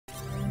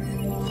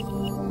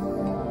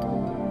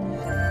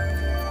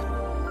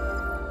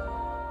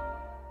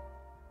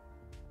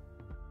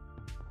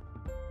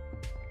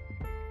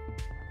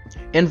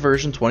In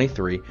version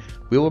 23,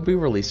 we will be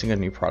releasing a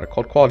new product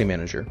called Quality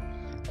Manager.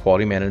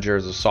 Quality Manager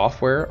is a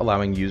software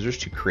allowing users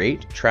to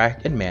create,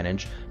 track, and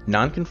manage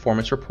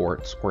non-conformance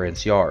reports, or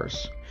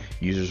NCRs.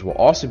 Users will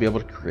also be able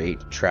to create,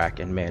 track,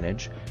 and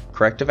manage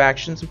corrective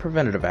actions and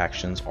preventative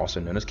actions, also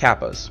known as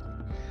CAPAs.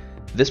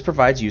 This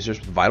provides users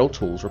with vital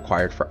tools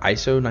required for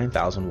ISO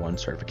 9001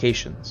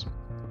 certifications.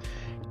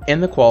 In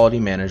the Quality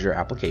Manager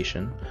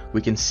application,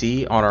 we can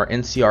see on our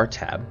NCR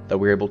tab that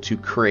we're able to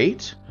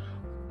create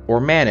or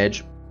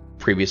manage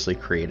previously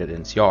created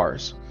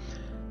NCRs.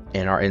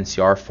 In our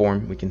NCR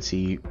form, we can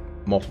see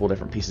multiple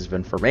different pieces of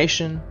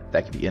information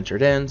that can be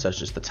entered in,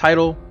 such as the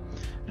title,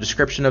 the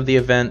description of the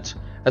event,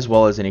 as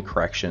well as any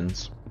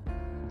corrections.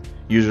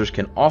 Users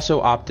can also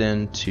opt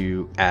in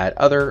to add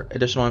other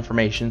additional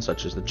information,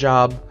 such as the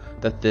job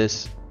that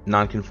this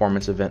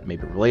non-conformance event may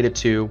be related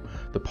to,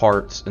 the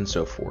parts, and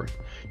so forth.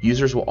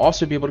 Users will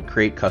also be able to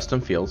create custom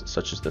fields,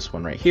 such as this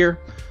one right here,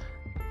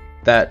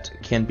 that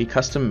can be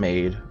custom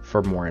made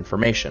for more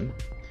information.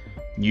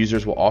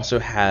 Users will also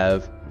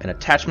have an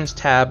attachments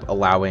tab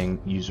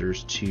allowing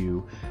users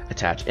to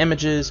attach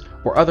images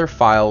or other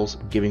files,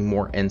 giving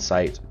more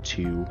insight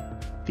to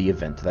the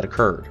event that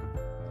occurred.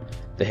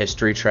 The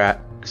history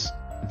tracks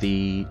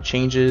the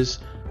changes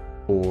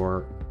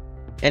or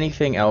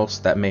anything else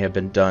that may have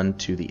been done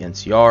to the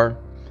NCR.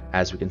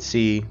 As we can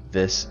see,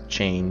 this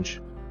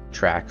change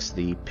tracks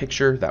the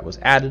picture that was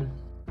added.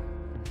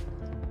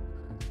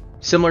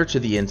 Similar to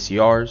the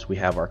NCRs, we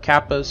have our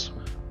CAPAs,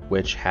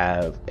 which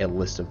have a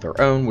list of their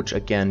own, which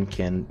again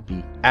can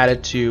be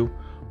added to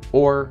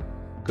or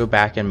go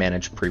back and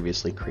manage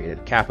previously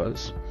created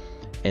CAPAs.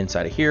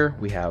 Inside of here,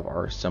 we have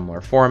our similar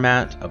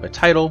format of a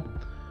title,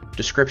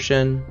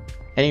 description,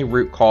 any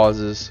root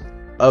causes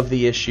of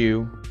the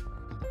issue,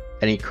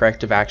 any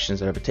corrective actions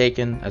that have been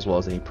taken, as well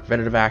as any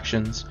preventative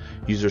actions.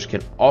 Users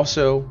can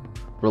also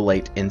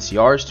relate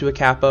NCRs to a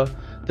CAPA.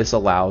 This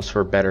allows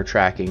for better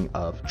tracking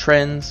of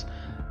trends,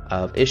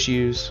 of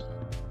issues.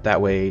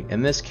 That way,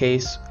 in this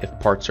case, if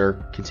parts are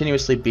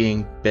continuously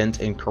being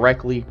bent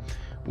incorrectly,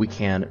 we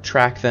can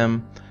track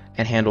them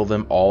and handle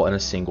them all in a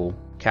single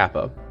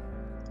CAPA.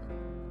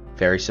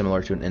 Very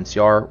similar to an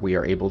NCR, we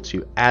are able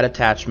to add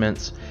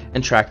attachments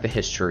and track the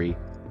history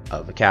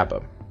of a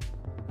CAPA.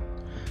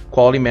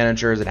 Quality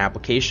Manager is an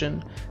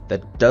application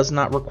that does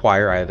not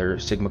require either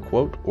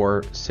SigmaQuote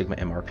or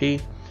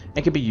SigmaMRP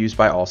and can be used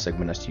by all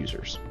SigmaNEST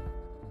users.